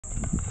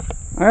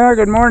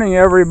Good morning,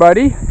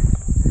 everybody.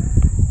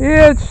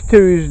 It's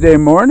Tuesday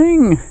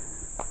morning,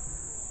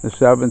 the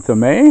 7th of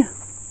May.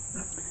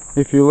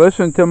 If you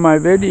listened to my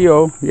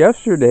video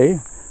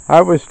yesterday,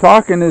 I was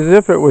talking as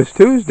if it was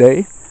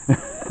Tuesday.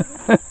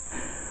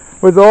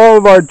 With all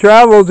of our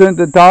travels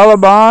into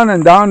Talibon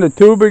and down to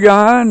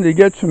Tubigan to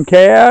get some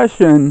cash,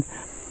 and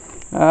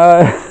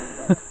I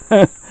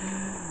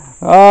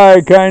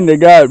kind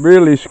of got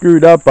really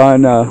screwed up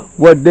on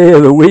what day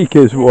of the week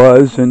it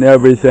was and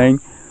everything.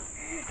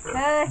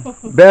 Hi.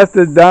 Beth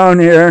is down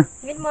here.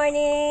 Good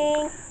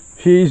morning.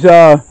 She's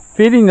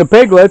feeding the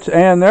piglets,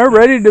 and they're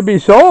ready to be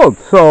sold.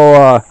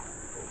 So,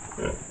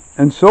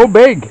 and so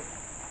big.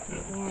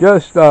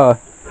 Just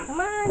Come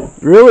on.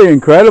 really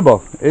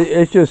incredible.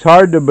 It's just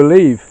hard to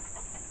believe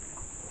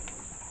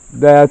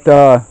that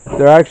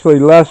they're actually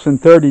less than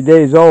 30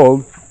 days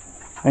old.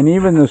 And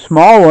even the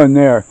small one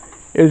there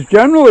is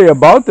generally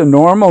about the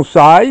normal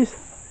size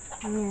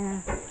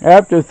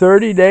after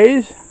 30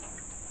 days.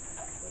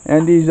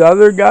 And these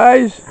other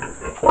guys,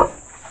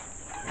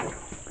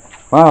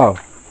 wow,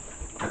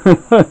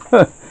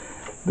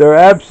 they're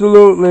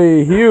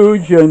absolutely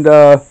huge. And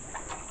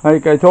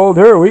like I told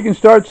her, we can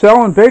start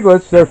selling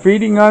piglets. They're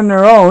feeding on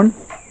their own.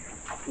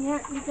 Yeah,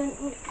 you can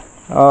eat.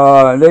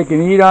 They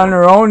can eat on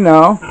their own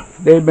now.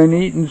 They've been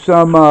eating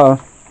some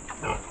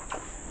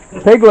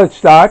piglet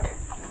stock.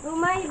 Oh,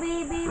 my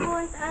baby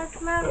won't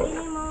ask mom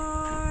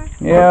anymore.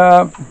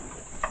 Yeah.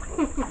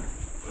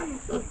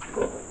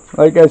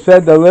 Like I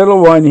said, the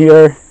little one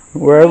here,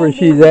 wherever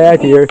she's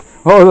at here.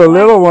 Oh, the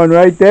little one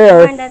right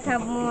there. One that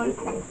have more.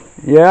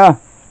 Yeah.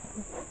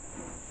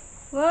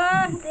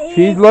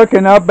 She's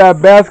looking up at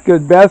Beth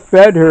because Beth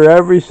fed her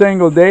every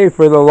single day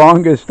for the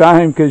longest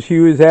time because she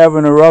was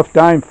having a rough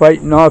time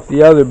fighting off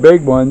the other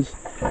big ones.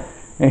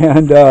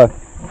 And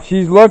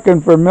she's looking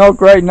for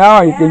milk right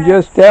now. You can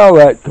just tell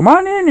that. Come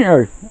on in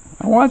here.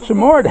 I want some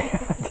more,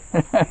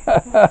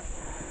 Dad.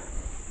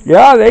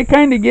 Yeah, they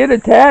kind of get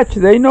attached.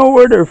 They know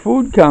where their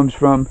food comes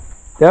from.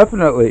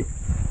 Definitely.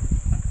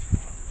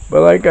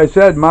 But like I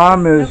said,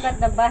 Mom is... Look at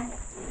the butt.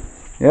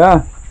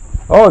 Yeah.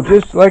 Oh,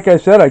 just like I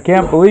said, I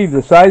can't believe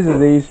the size of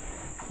these.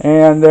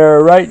 And they're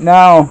right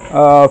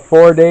now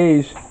 4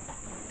 days.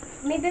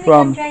 Maybe we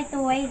can try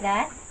to weigh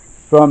that.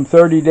 From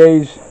 30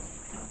 days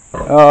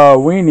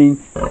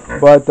weaning.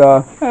 But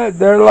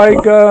they're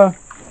like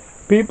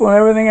people and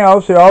everything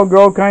else. They all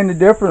grow kind of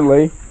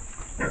differently.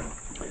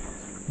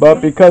 But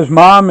because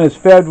Mom is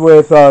fed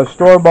with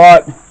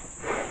store-bought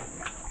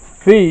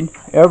feed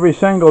every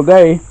single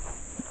day,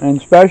 and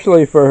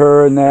especially for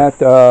her in that,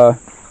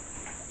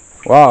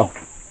 wow.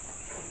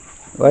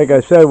 Like I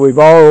said, we've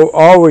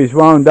always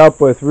wound up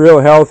with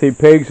real healthy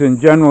pigs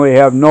and generally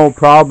have no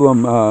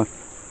problem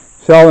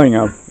selling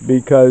them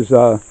because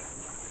the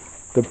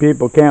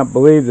people can't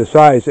believe the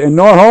size. And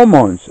no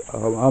hormones.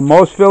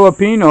 Most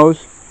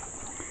Filipinos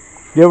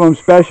give them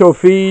special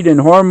feed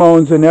and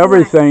hormones and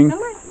everything. Come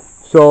on.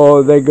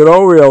 So they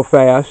grow real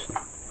fast.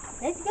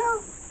 Let's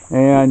go.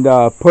 And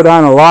put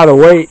on a lot of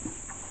weight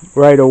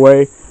right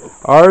away.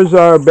 Ours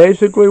are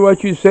basically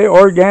what you say,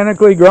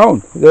 organically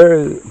grown.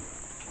 They're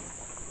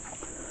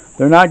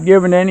not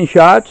given any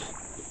shots.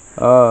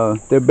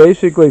 They're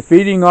basically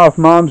feeding off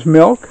Mom's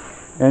milk,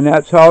 and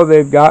that's how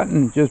they've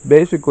gotten, just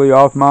basically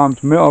off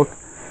Mom's milk.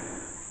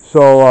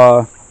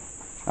 So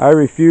I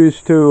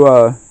refuse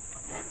to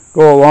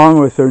go along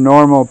with their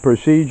normal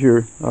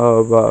procedure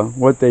of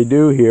what they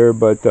do here,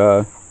 but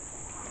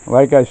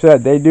like I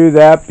said, they do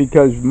that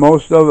because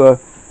most of the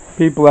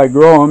people that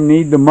grow them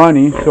need the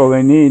money, so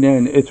they need,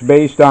 and it's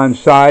based on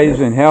size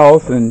and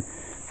health, and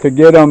to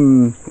get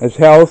them as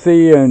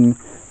healthy and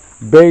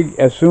big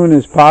as soon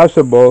as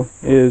possible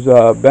is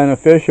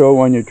beneficial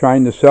when you're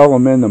trying to sell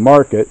them in the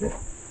market.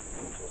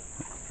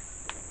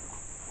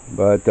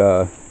 But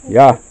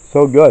yeah,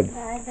 so good.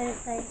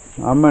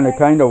 I'm going to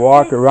kind of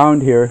walk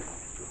around here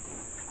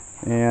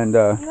and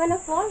You wanna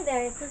fall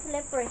there? It's so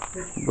slippery.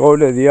 go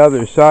to the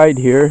other side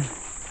here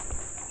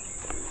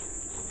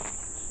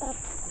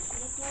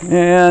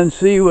and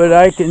see what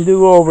I can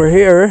do over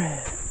here.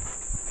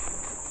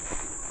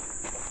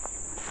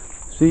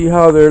 See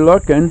how they're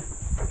looking.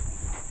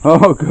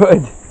 Oh,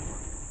 good.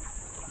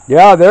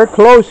 Yeah, they're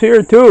close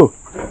here too.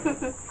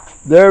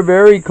 They're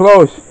very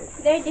close.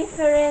 They're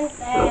different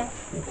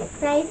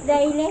size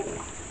daily.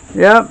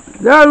 Yeah,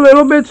 they're a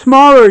little bit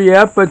smaller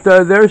yet, but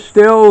they're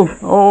still,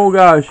 oh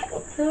gosh,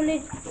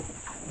 Solid.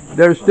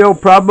 they're still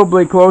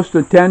probably close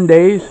to 10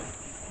 days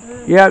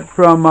yet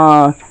from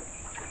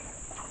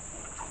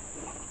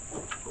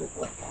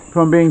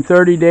being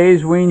 30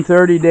 days, weaned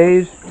 30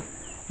 days,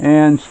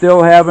 and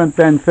still haven't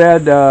been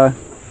fed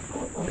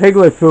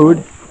piglet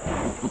food.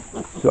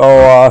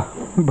 So,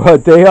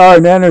 but they are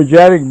an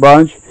energetic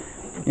bunch,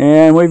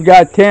 and we've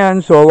got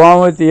 10, so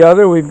along with the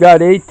other, we've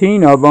got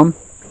 18 of them.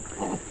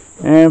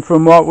 And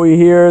from what we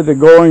hear, the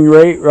going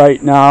rate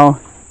right now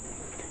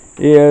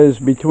is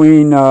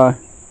between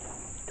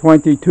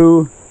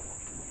 22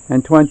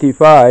 and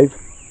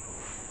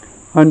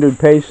 2500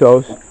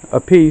 pesos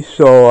a piece.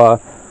 So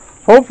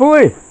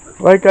hopefully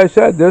like I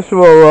said, this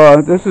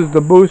will this is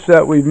the boost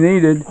that we've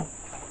needed.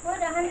 What,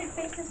 100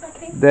 pesos a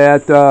piece?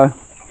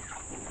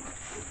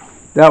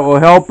 That will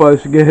help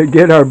us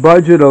get our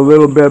budget a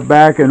little bit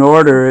back in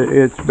order.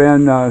 It's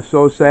been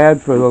so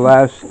sad for the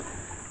last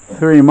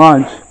 3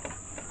 months,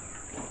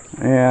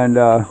 and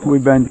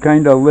we've been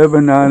kind of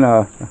living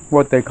on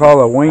what they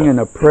call a wing and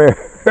a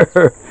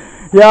prayer.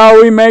 Yeah,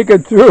 we make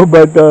it through,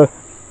 but the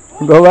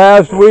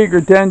last week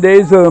or 10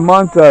 days of the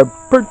month are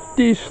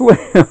pretty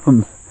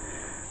slim.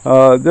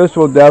 This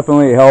will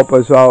definitely help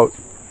us out,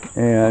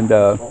 and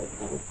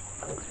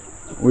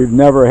we've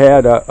never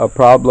had a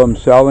problem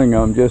selling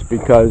them, just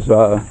because,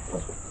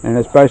 and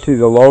especially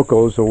the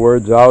locals, the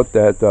word's out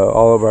that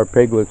all of our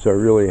piglets are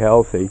really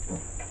healthy.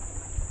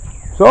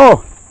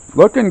 So,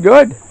 looking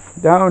good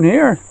down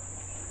here.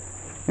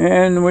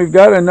 And we've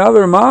got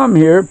another mom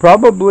here.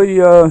 Probably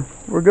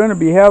we're going to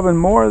be having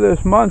more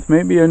this month,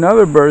 maybe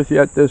another birth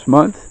yet this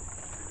month.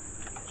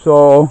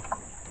 So,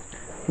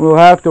 we'll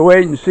have to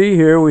wait and see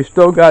here. We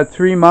still got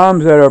 3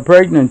 moms that are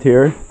pregnant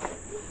here.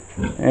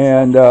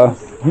 And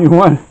you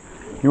want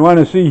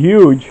to see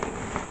huge.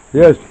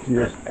 Yes,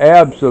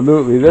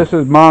 absolutely. This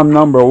is mom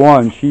number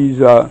 1. She's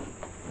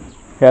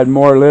had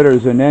more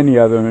litters than any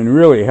other, and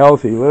really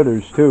healthy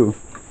litters too.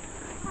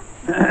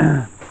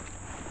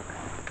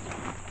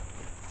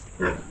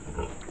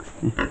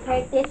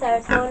 These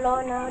are so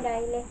low now,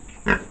 daily.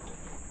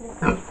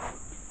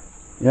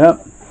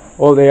 Yep.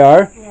 Oh, they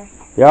are? Yes.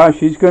 Yeah,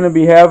 she's going to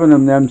be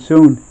having them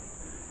soon.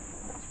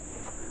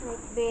 It'll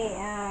be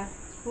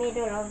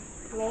middle of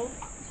May.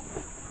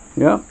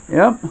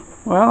 Yep.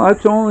 Well,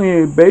 that's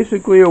only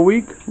basically a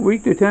week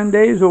to 10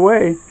 days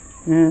away,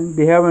 and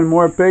be having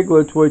more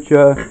piglets, which,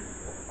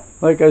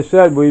 like I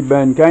said, we've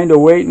been kind of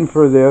waiting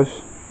for this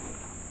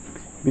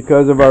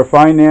because of our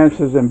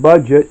finances and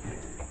budget.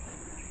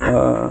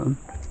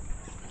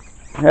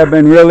 Have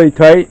been really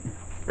tight,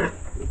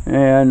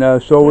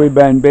 and so we've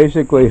been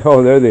basically,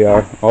 oh, there they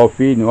are, all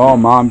feeding. Oh,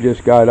 mom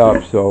just got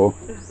up, so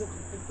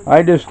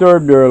I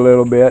disturbed her a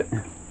little bit.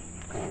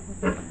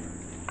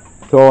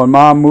 So when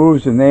mom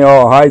moves and they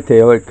all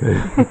hightail it,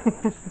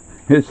 'cause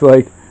it's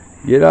like,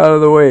 get out of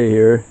the way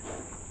here.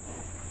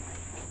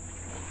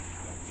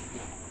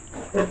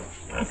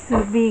 It's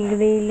so big,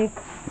 really.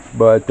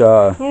 But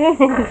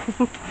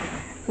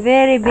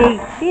Very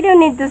big. You don't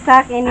need to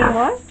suck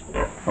anymore.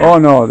 oh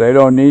no, they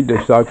don't need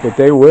to suck, but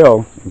they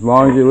will. As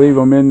long as you leave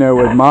them in there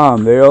with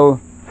mom, they'll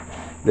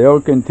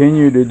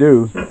continue to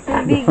do.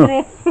 So big,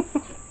 really.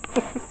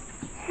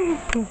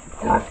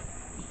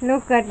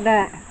 Look at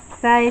the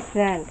size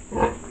then.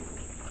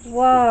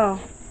 Wow.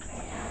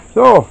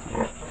 So,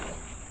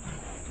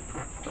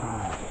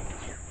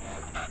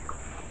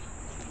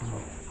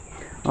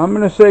 I'm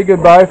going to say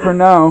goodbye for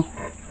now.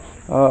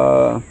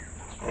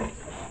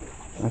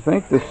 I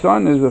think the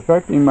sun is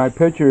affecting my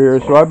picture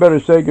here, so I better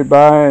say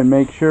goodbye and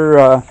make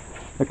sure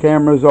the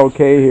camera's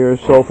okay here.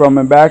 So from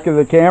the back of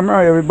the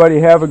camera,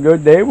 everybody have a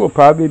good day. We'll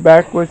probably be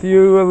back with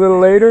you a little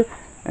later,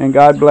 and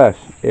God bless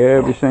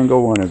every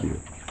single one of you.